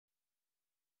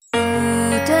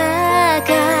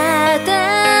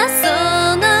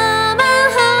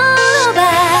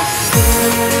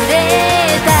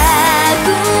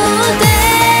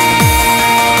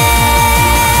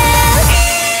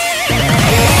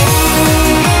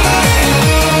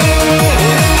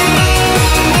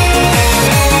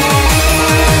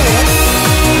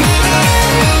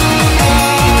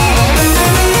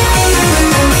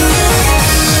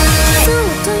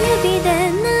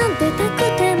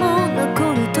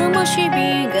日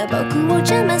々が僕を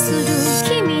邪魔する。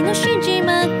君の指示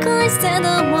まっこいさ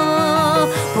ども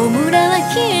ホムラは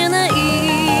消えない。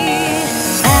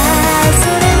ああそ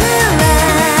れなら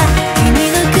君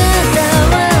の傍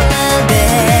らで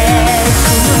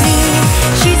共に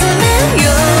沈めよ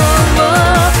う。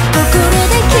心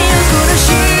だけを殺し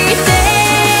て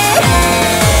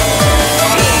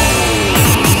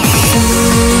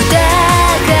疑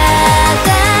った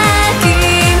君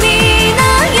の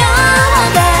よ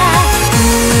うだ。触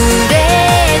れ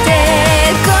て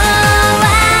壊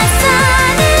さ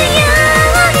ぬよ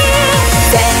うに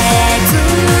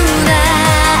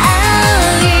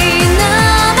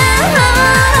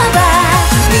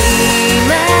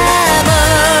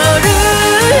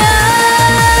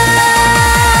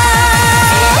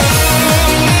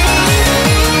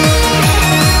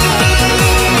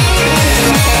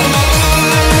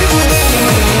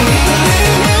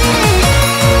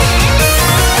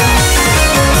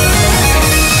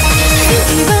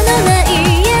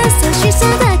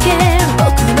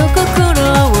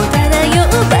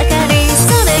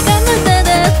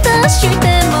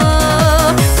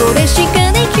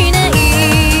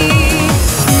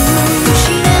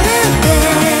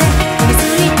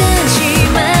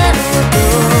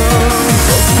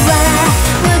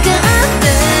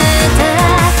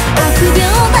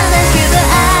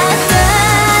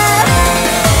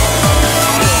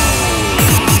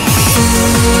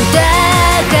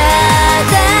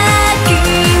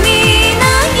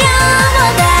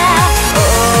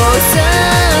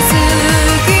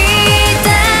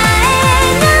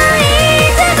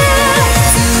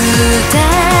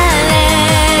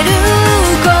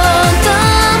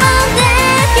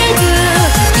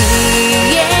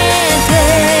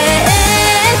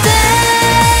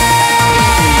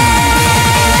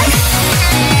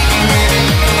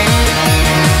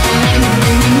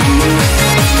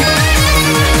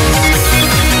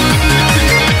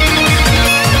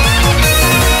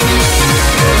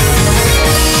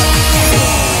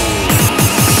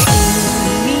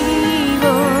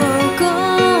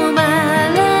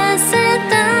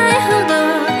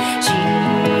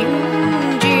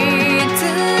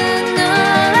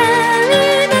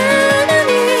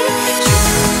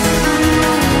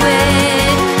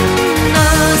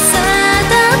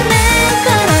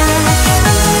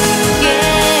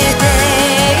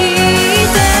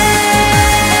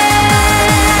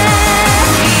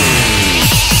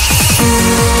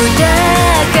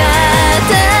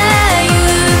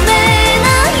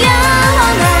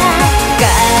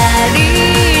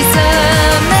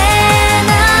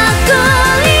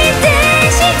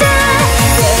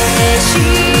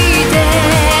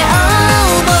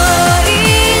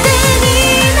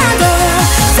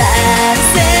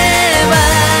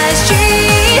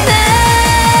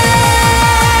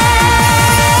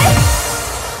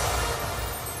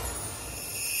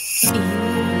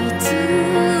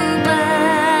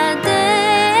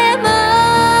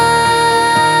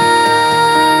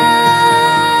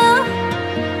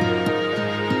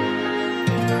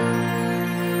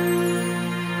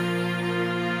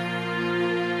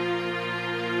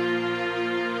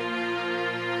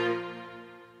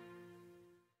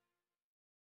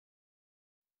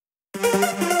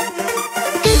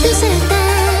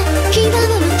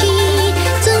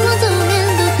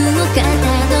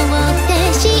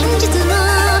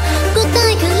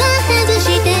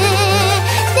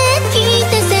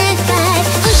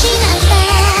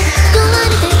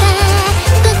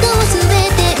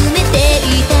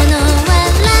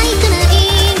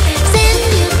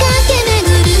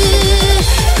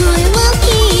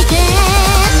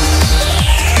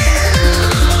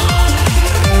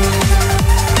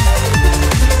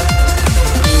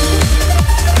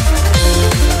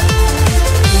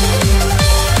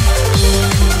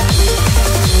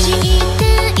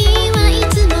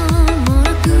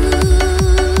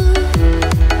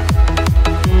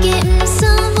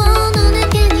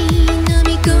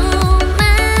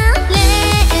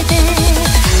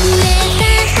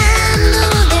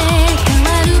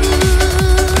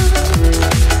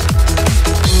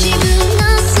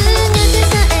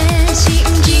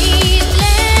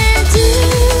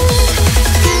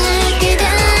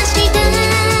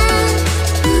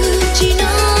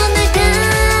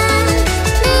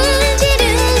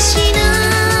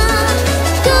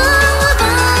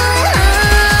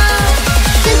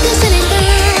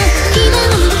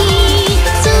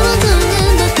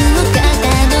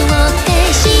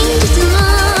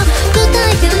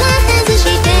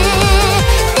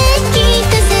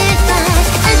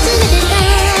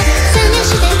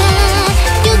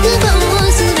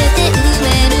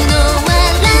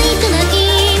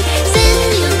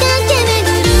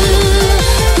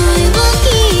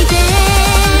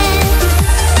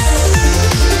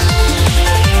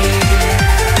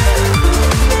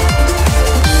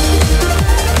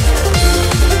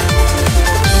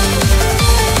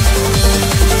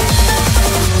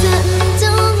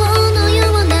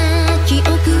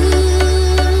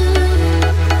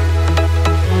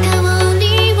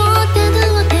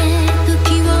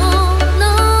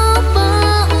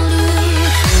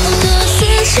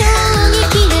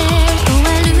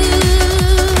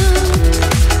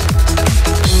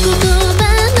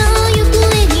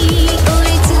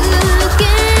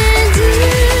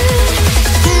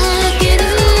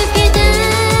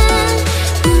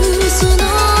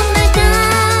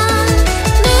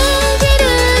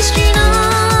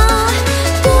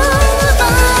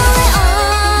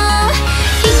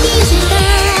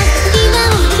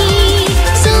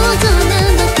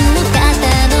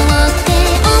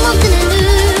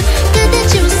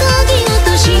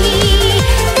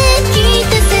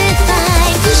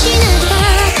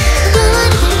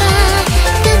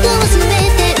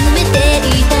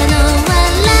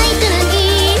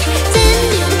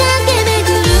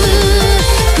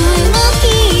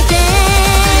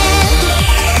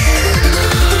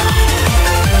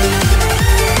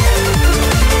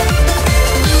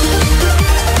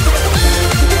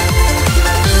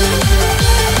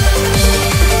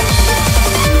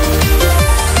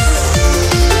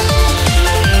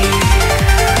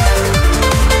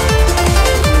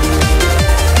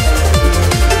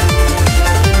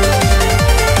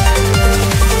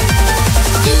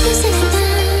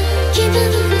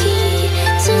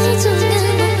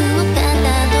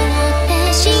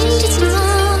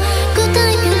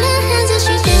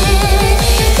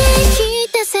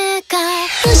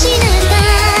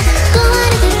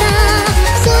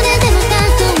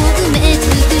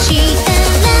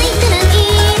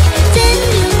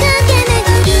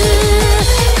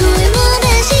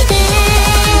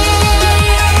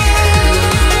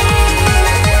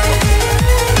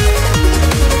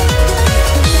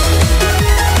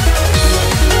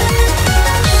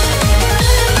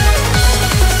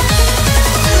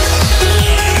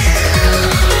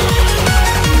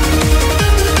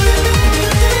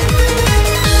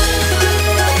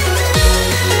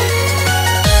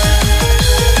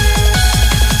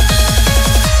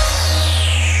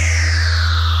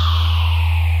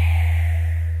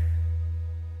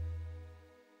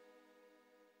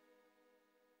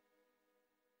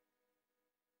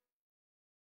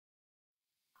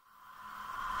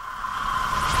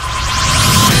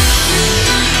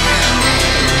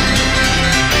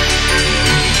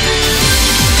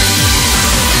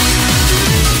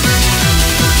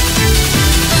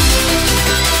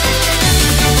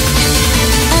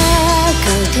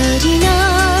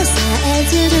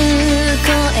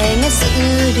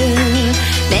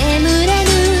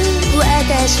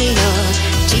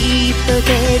っぽ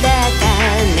けだった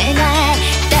願い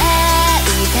大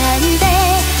胆で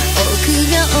臆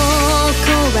病壊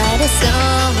れそ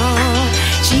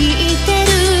う知ってる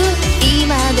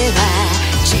今では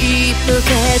ちっぽ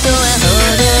けとは程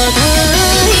遠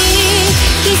い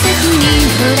季節に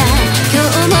ほら今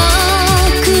日も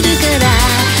来るから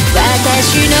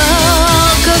私の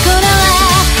心は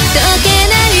溶け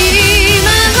ない魔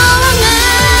法が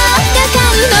かか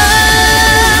る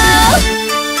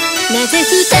のなぜ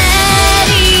二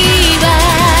人は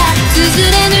綴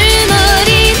れぬ森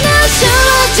の少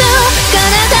女体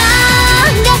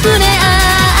が触れ合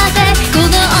って鼓動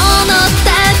の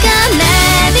高鳴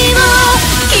りを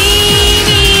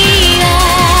君は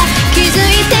気づ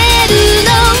いてるの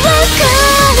わか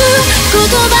る言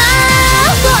葉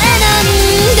を選ん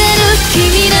でる君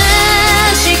ら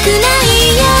しくない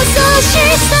優し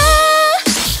さ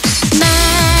ま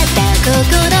だ心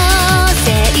整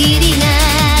理が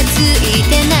つい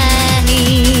てない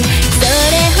そ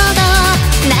れほど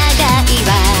長いわ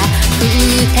二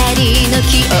人の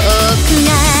記憶が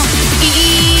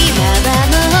今は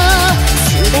もう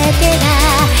全てが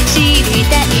知り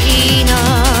たいの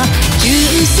純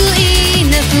粋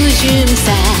な不純さ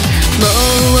も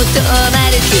う止ま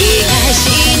る気がし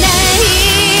ない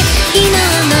昨日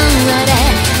の俺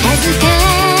恥ずか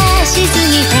しす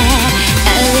ぎて会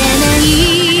えない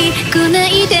来ない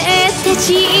でって小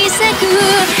さく願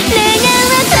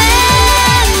った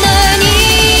のに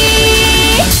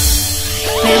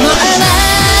目も合わ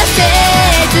せ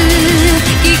ず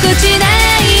ぎこちな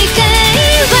い会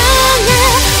話が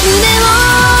胸を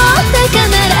高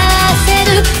鳴らせる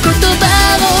言葉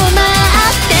を待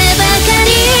ってばかり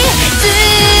ず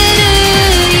る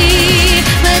い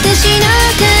私の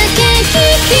駆け引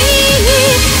きに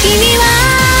君は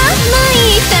参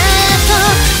ったと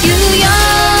いうよ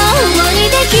うに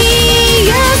抱き寄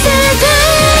せて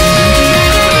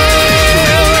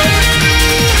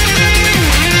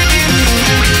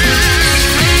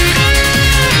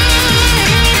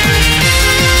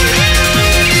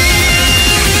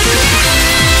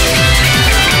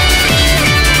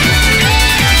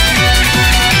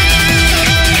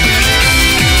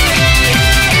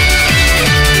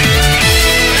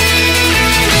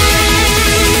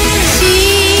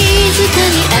静か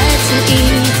に熱い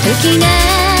時が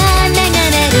流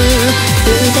れる二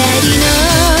人の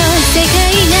世界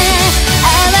が合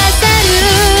わさる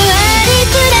あり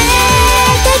ふれ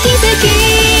た奇跡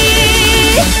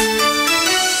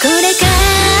これか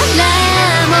ら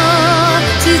も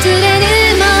綴れる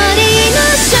森の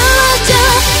少女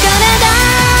体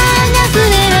が触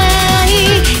れ合い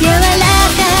柔ら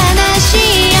かな幸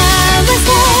せ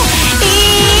い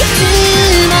つ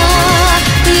も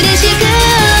嬉しく思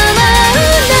う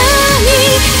のに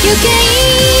余計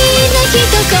な一言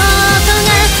が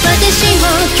私を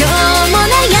今日も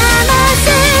悩ませ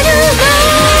るわ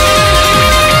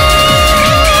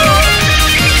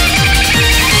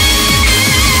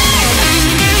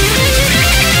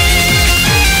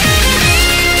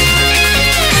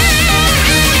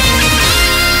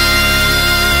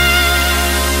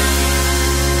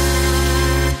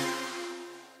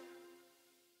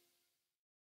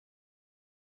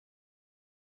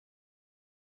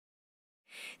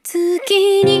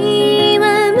月に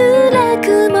は村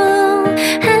雲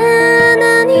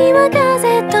花には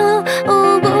風とお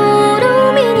ぼ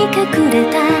ろみに隠れ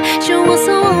た焦燥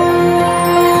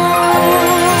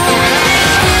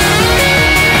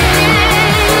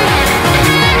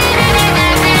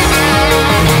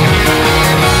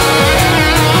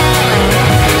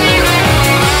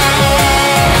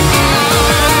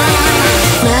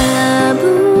ま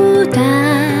ぶた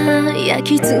焼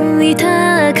き付い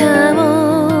た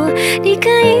顔理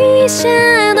解者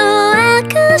の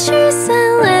証さ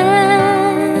え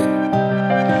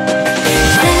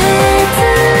切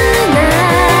な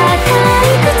退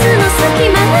屈の先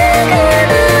まがな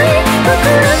い心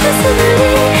くすぐり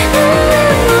応援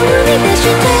を生み出し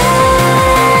て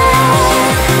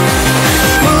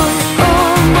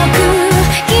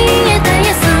消えた安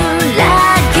ら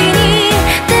ぎに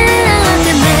出会って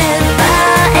芽生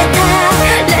えた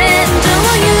レンジを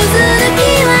譲る気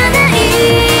はない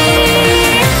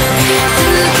月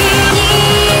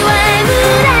には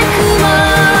村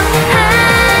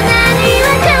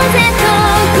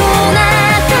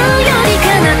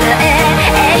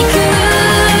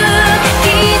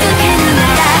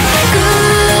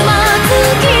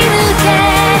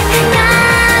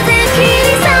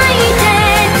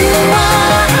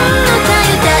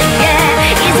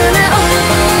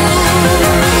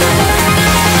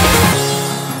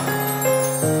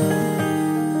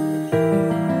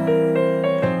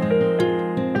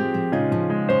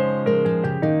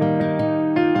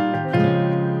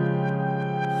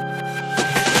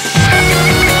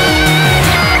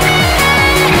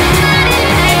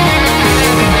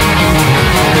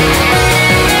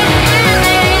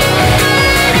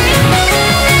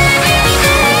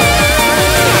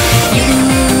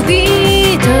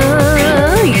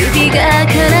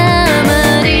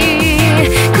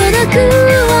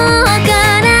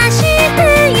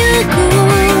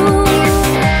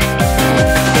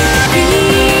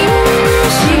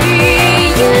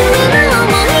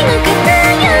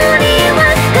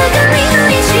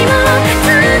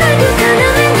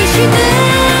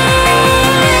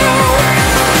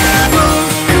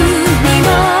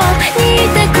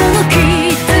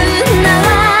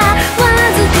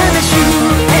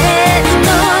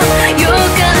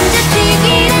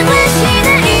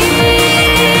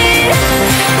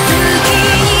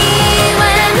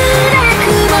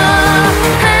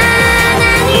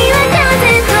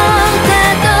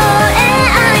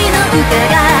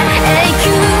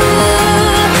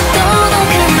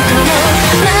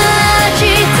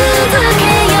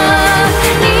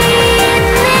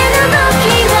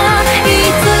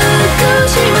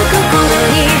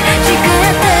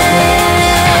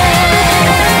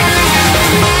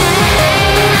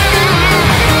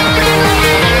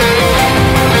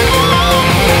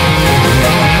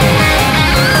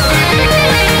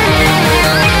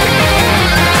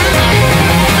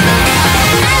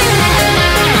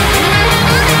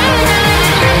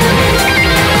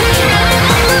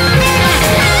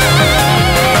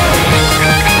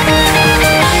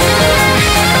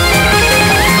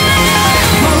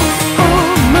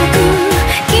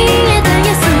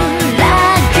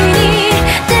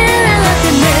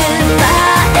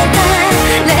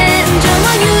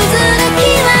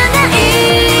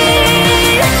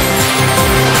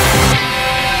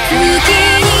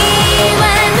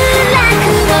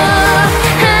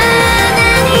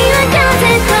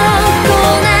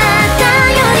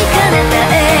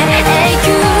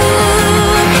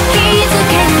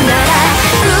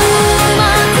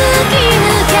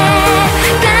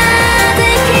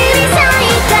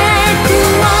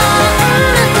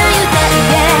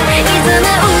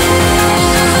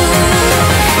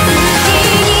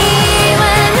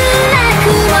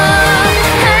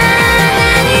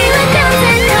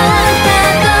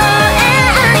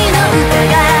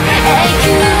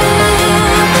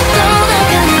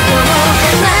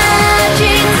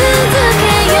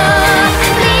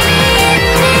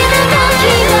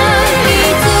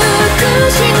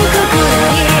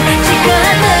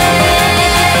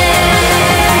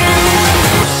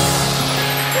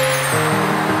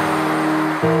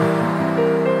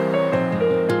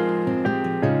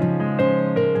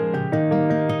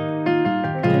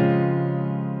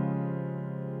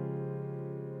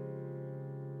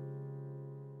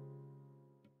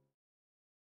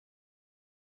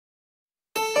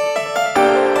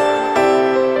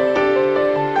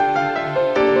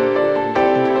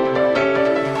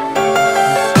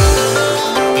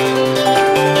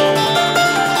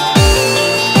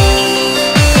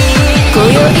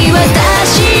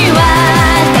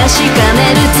確かめ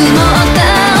る積もった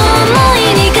想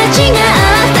いに価値が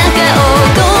あったかを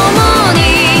共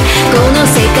にこの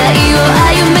世界を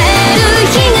歩める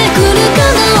日が来るか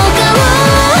どうかを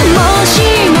もし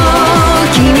も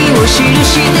君を記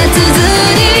した綴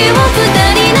りを二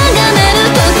人眺める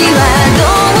時はど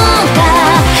うか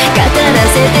語ら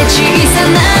せて小さ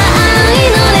な愛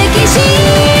の歴史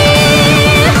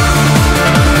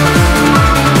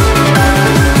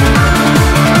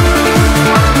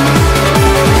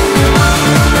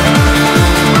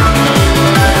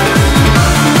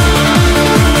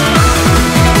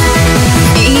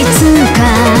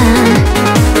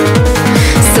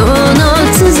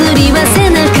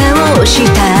し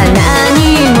た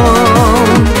何も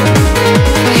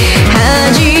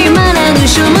始まらぬ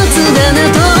書物だな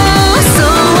とそ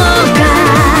うか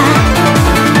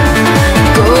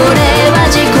これは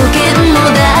自己嫌悪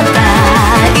だった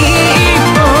一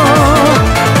歩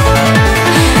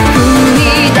踏み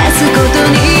出すこと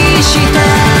にした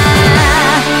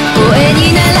声に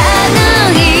ならな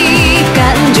い感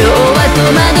情は戸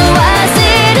惑わせ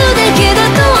るだけだ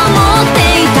と思って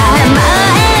いた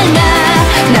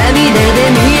涙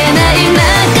で見えない中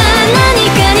何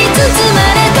かに包ま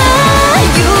れた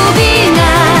指が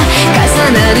重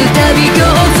なるたび恐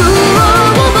怖を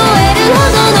覚えるほ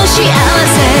どの幸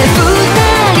せ二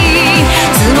人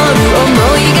積もる想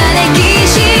いが歴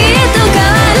史へと変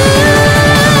わる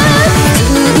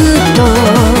ずっと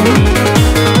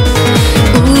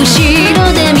後ろ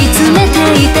で見つめて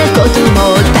いたことも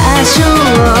多少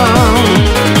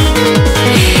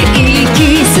行き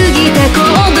過ぎた行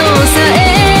動さ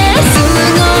え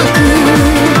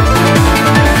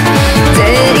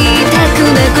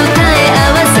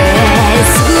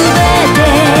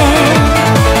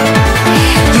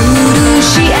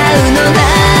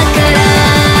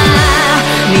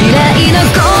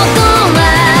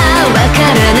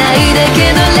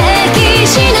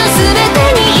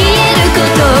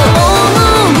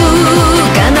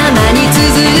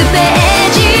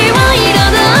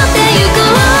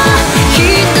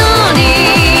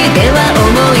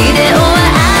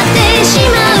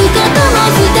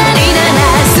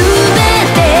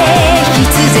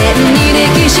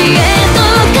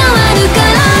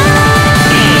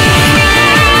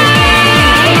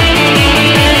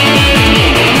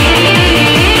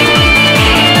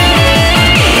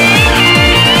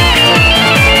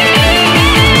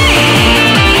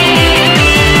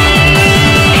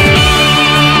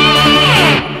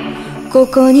こ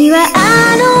こには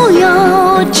あるよ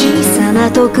小さ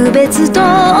な特別と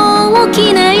大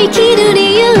きな生きる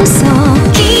理由そう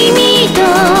君と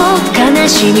悲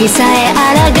しみさえ抗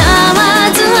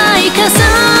わず愛重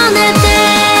ねて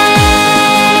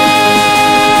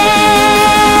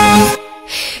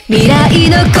未来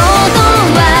のこと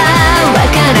はわ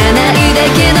からないだ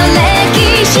けの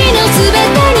歴史の全て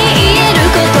に言える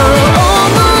ことを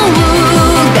思う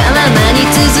がままに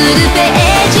綴るペ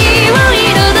ージを彩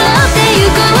ってゆ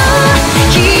こう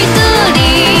一人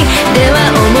では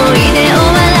思い出を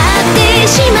笑って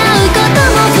しまうこと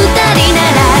も二人な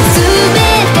ら全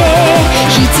て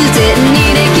必然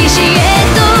に歴史へ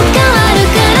と変わる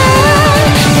から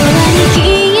終わり消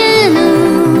えぬ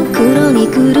黒に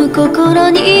来る心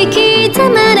に刻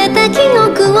まれた記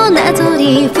憶をなぞ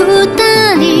り二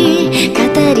人語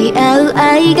り合う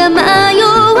愛が迷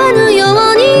わぬよ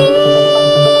うに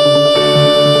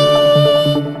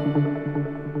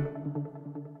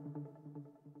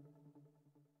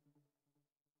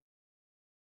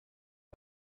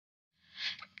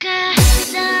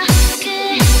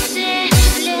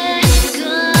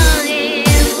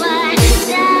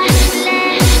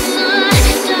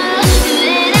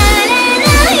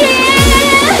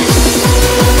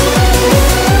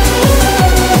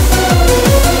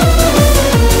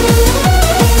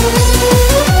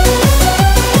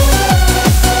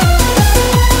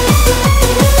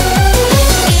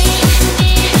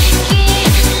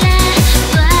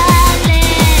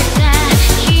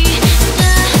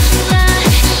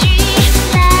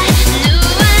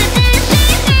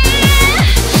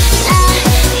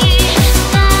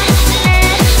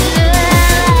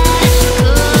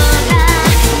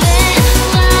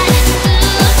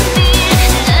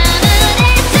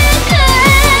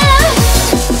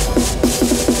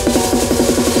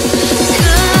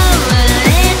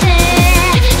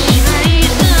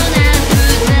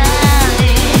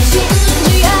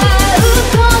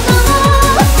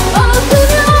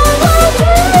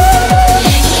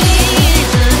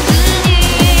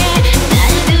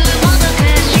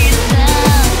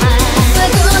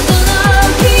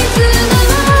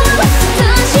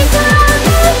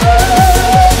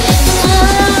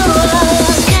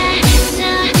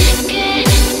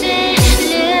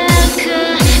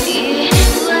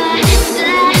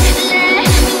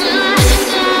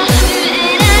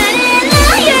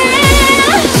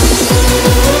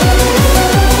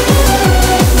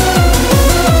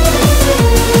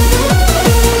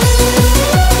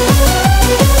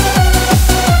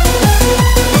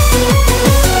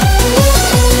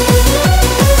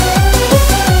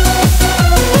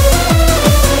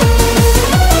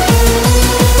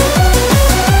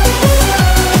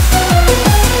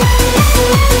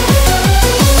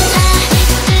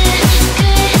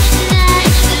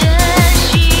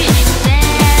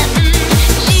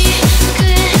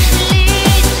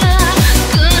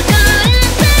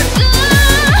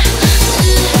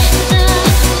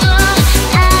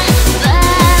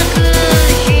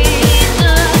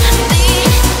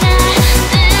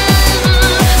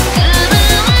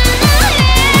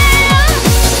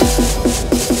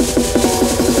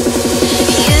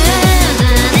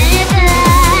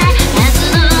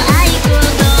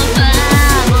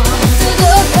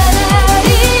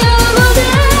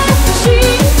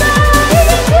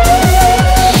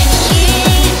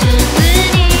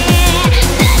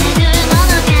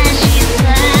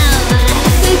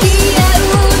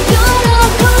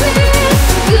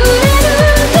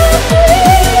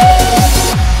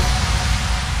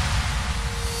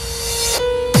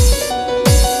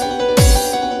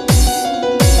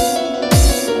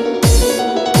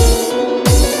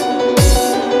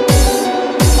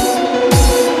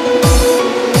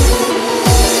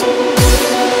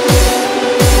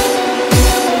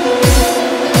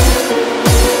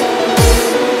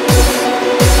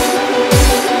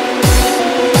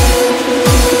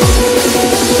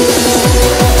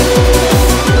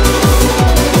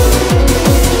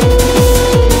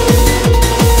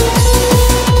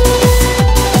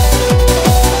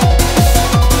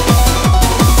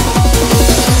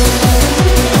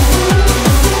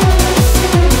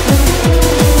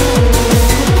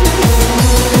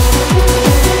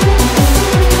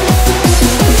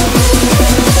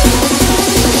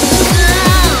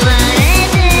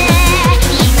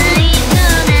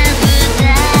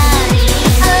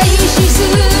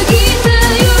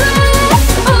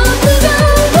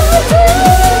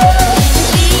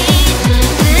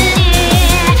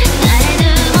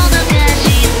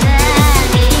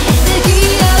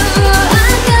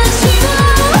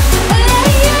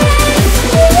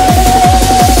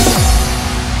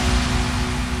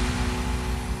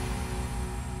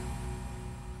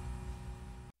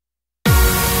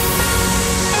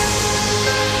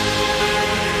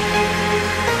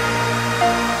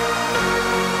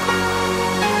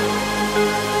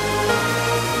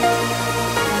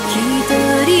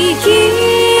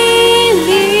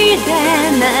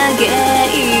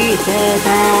た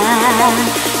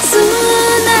素直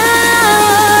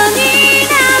に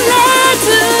なれず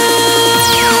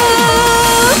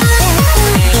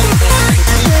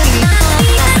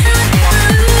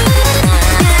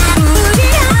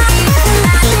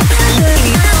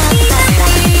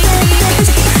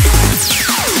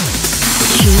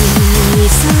ひっ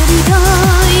そりと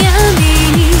闇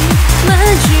に混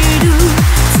じる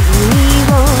罪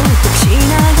を隠し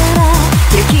ながら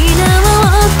開き直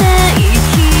って息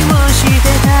をして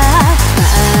たあ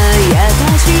やた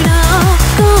ちの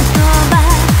言葉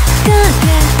かけ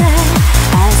て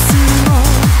明日を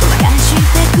ごまかして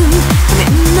く画面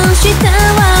の下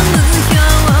は無表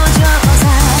情さ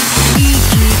生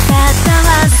き方は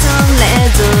それ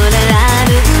ぞれあ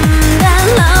るんだ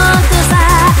ろうとさ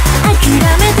諦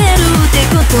めてるって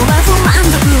ことは不満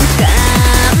足感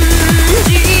じ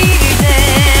て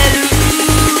る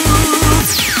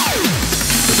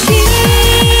君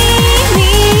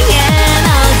への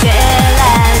ジェラ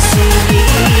シー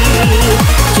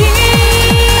自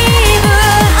分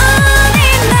に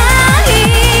ない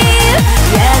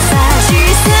優し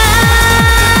さ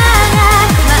が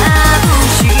眩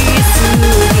しす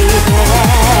ぎて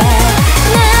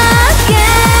嘆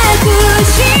く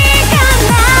しか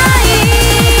ない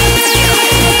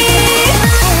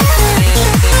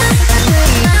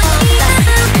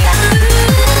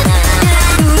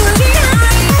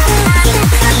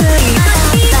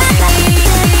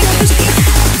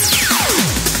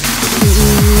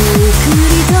ゆっく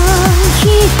りと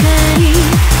光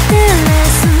照ら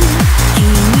す君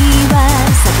は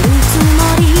探るつも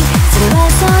りそれは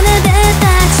それで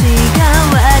立ちが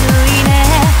悪いね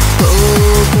心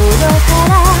か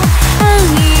ら愛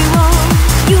を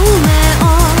夢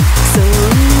をそん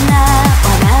なお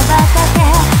花畑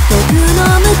僕の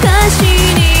昔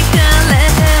に枯れ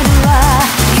てるわ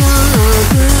境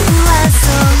遇はそ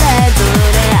れぞ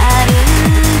れある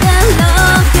んだろ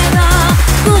うけど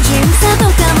個人差と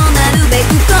かもなるべく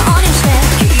こうにして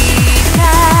聞か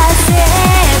せ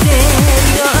て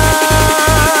よ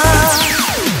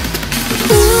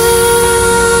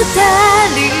二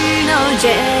人のジェ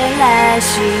ラシ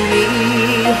ー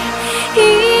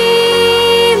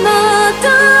今と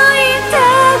いた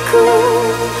く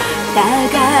互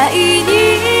いに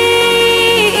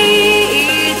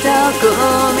いいとこ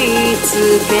見つ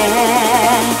け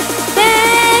笑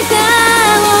顔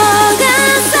が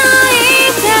咲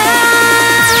いた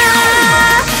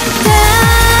互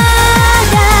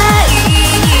い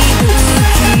に不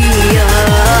器用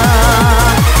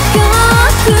極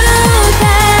端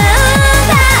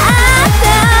だった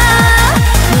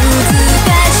難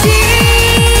し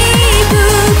く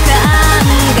考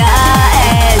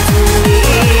えずに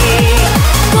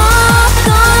心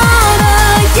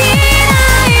開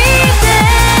いて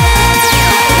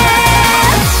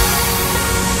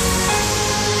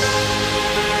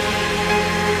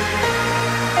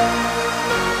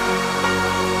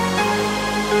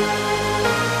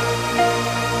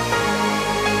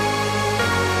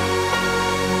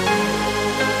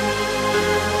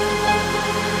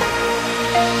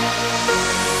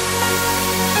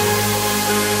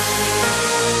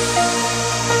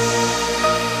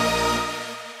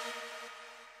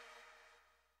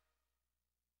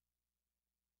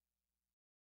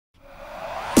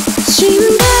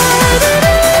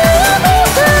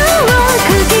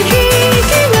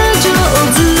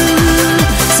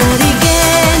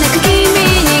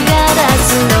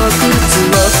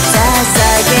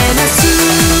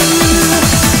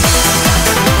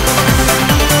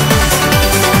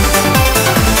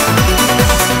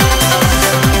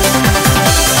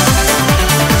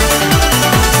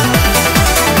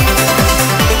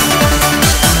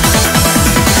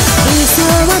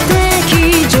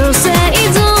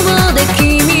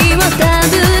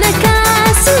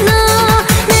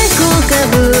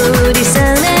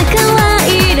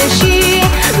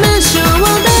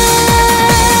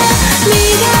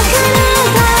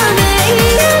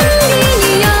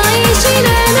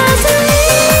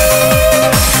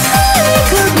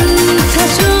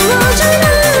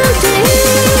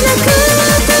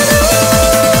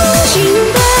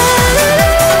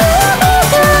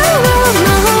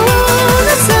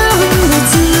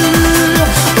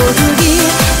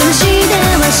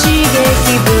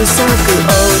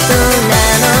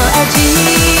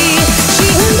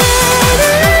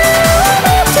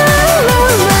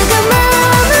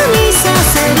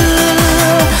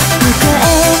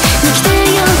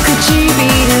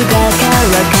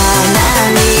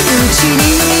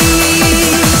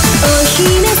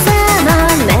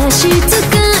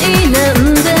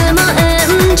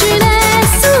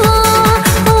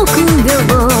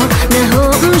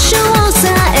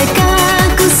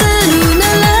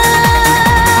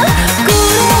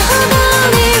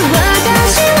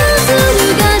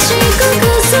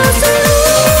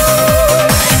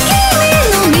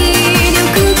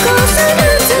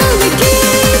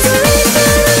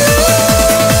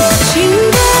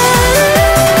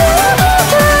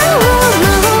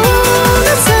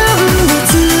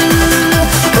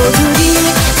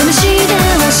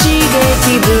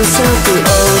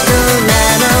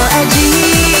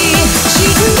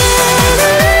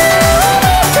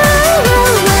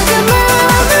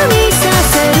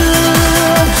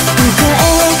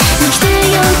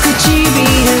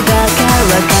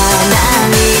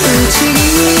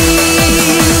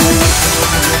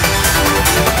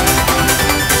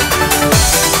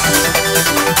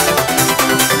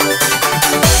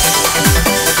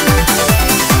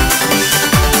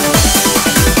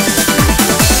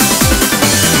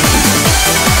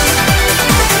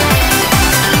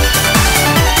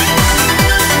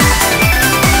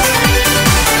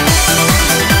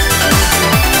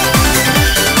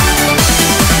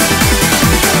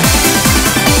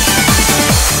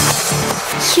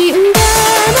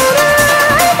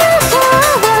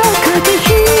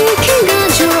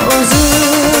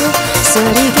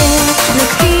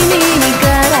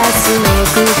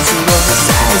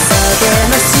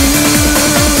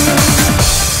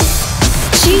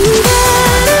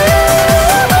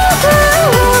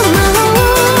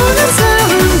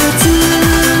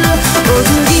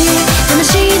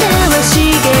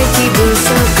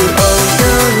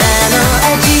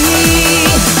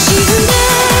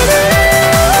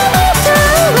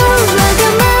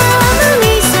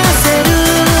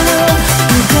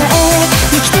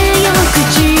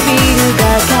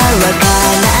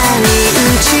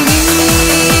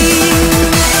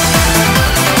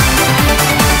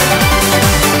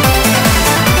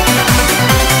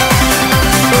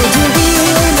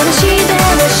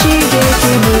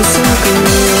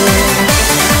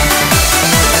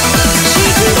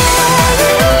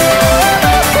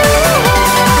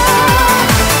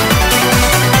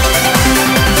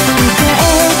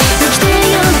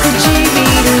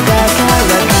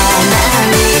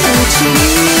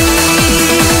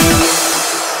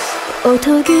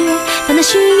時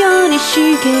話より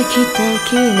刺激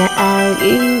的な愛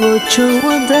をちょう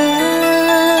だ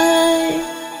い。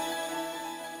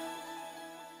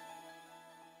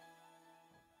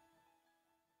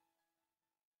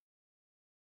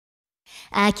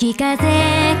秋風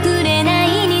くれな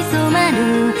いに染ま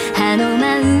る葉の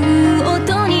舞う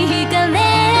音に惹かれ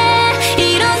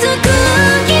色づく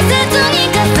季節に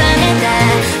重ねた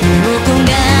身を焦が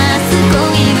す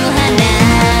恋の花。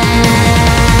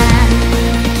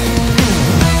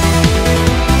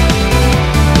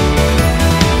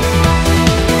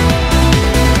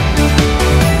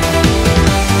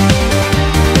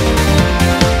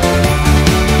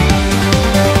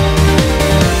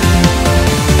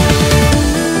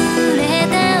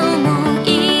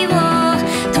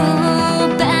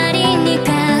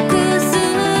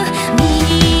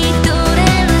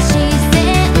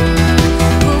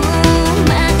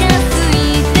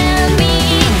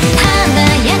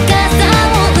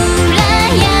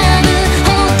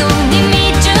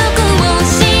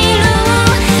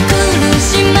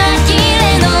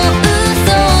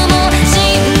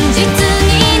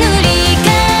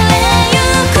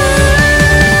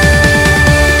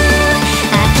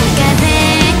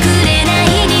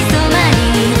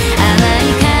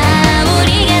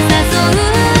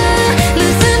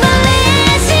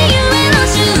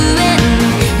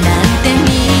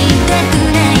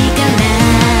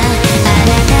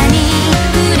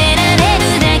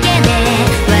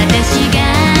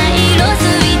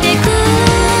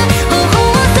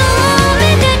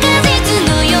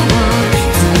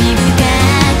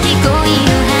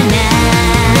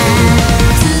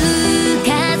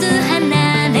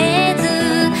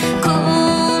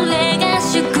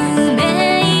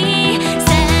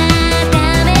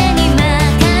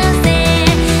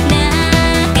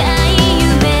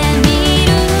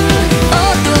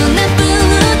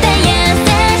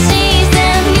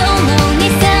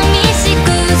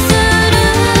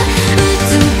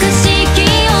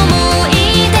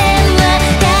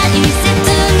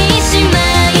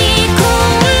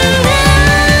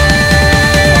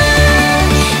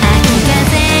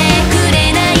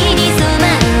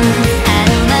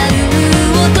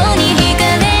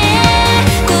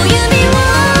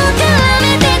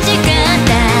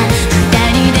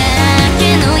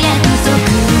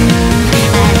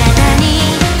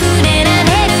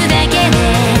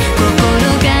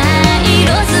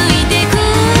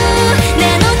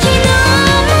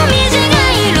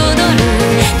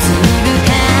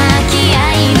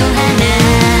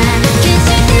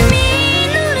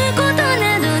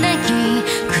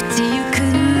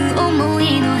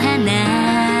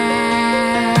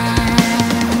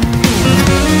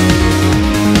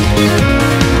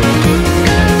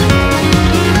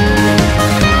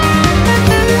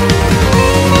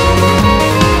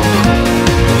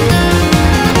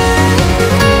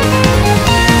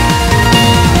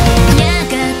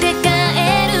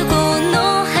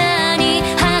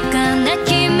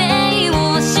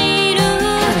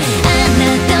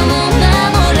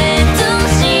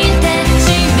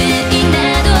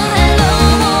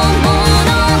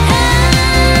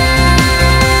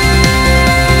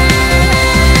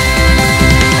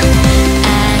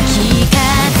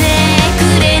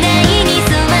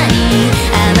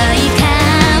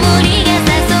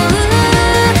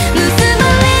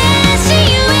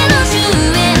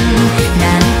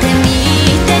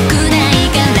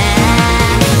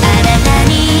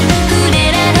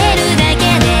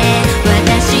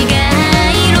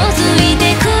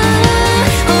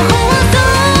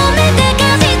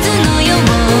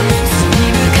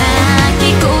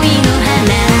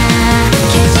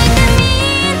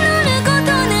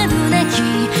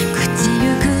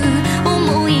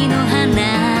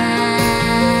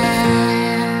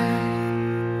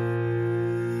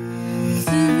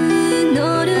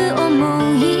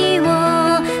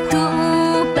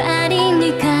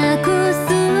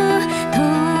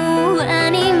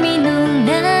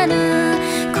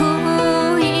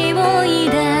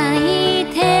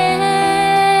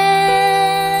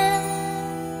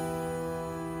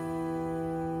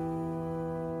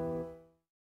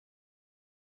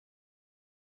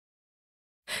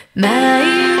舞い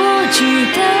落ち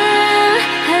た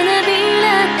花びら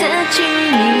たちに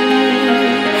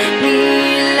未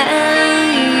来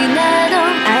など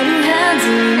あるはず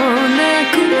もな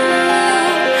く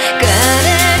枯れ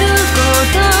るこ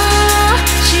と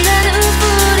知らぬふ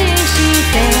りし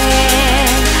て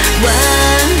わ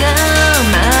が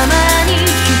ままに一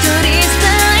人咲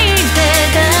いて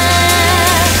た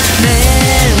目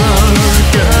を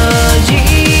閉じ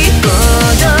孤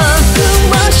独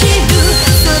を知る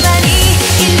そばに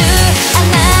い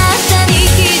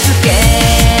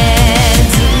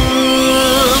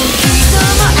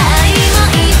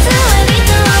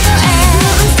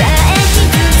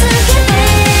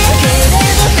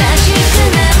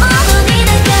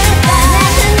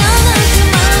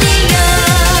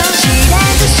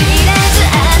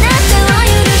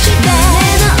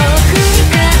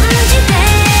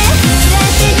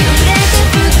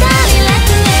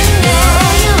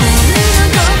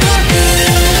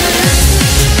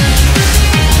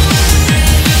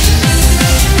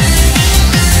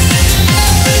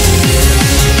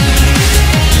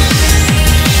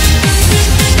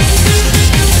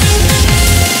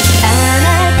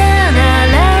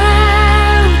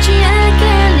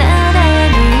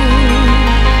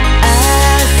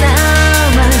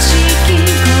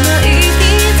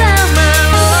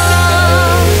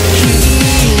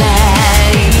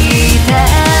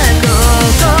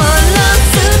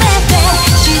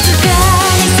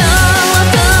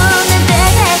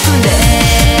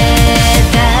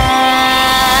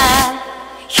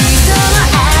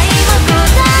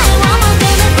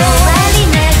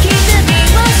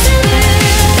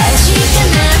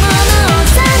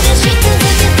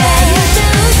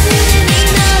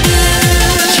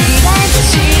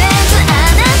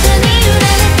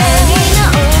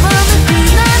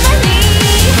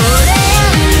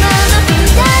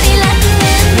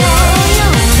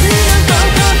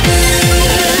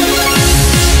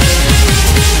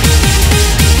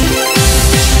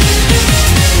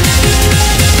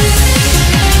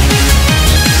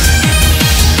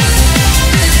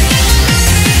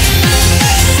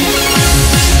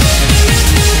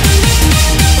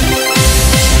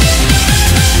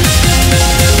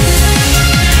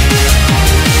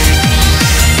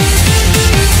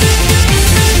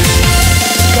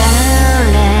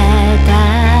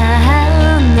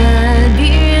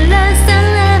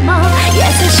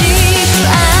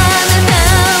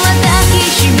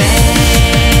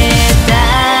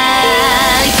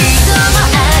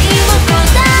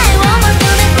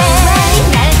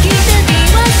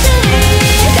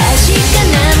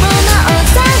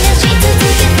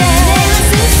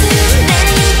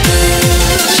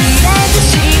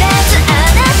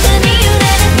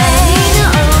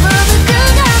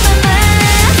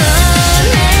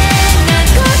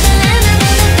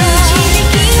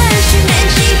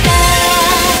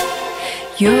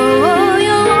よう読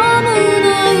む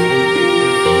の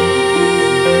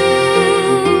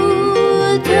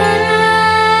歌。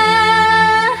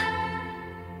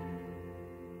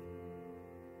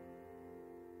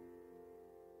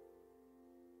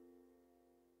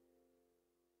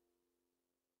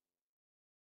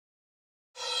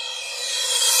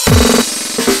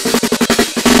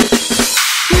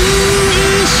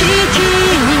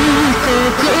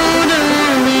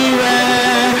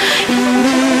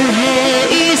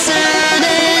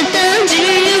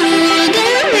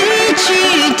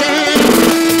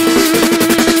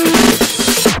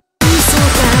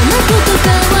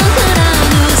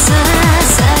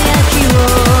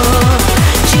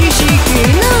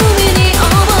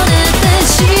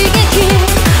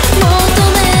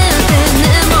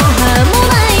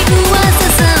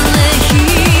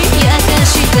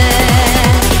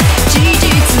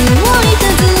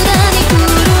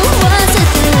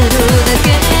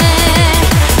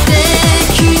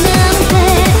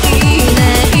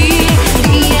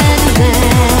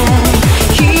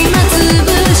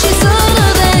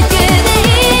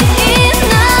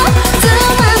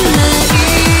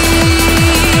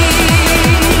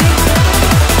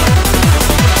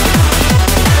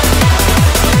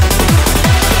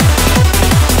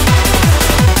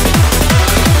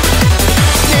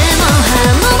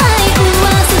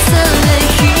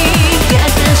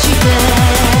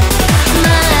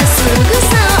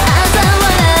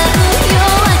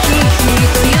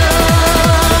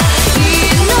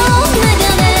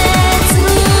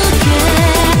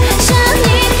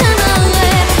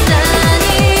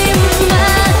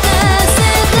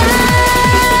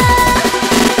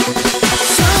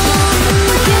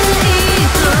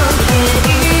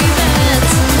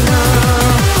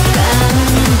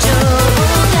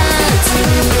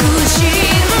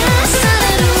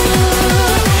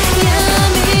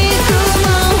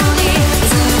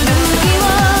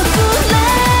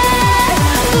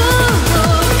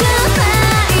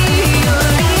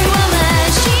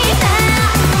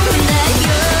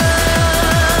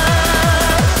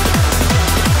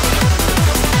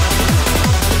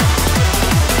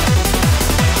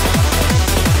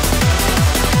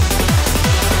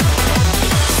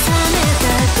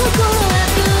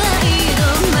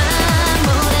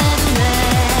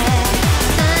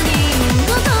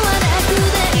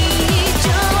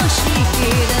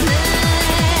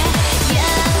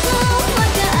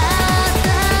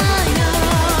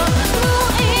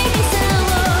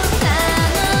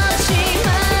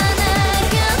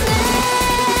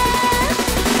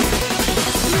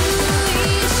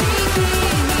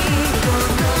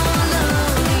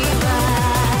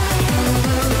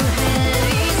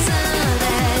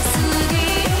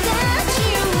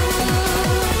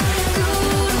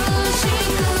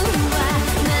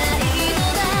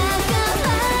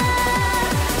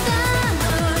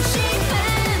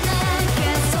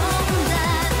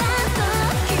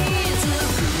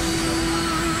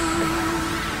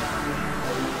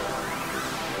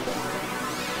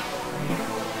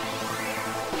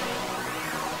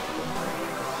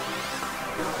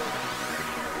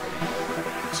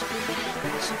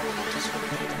自分で閉じ込め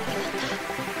ていただけだった。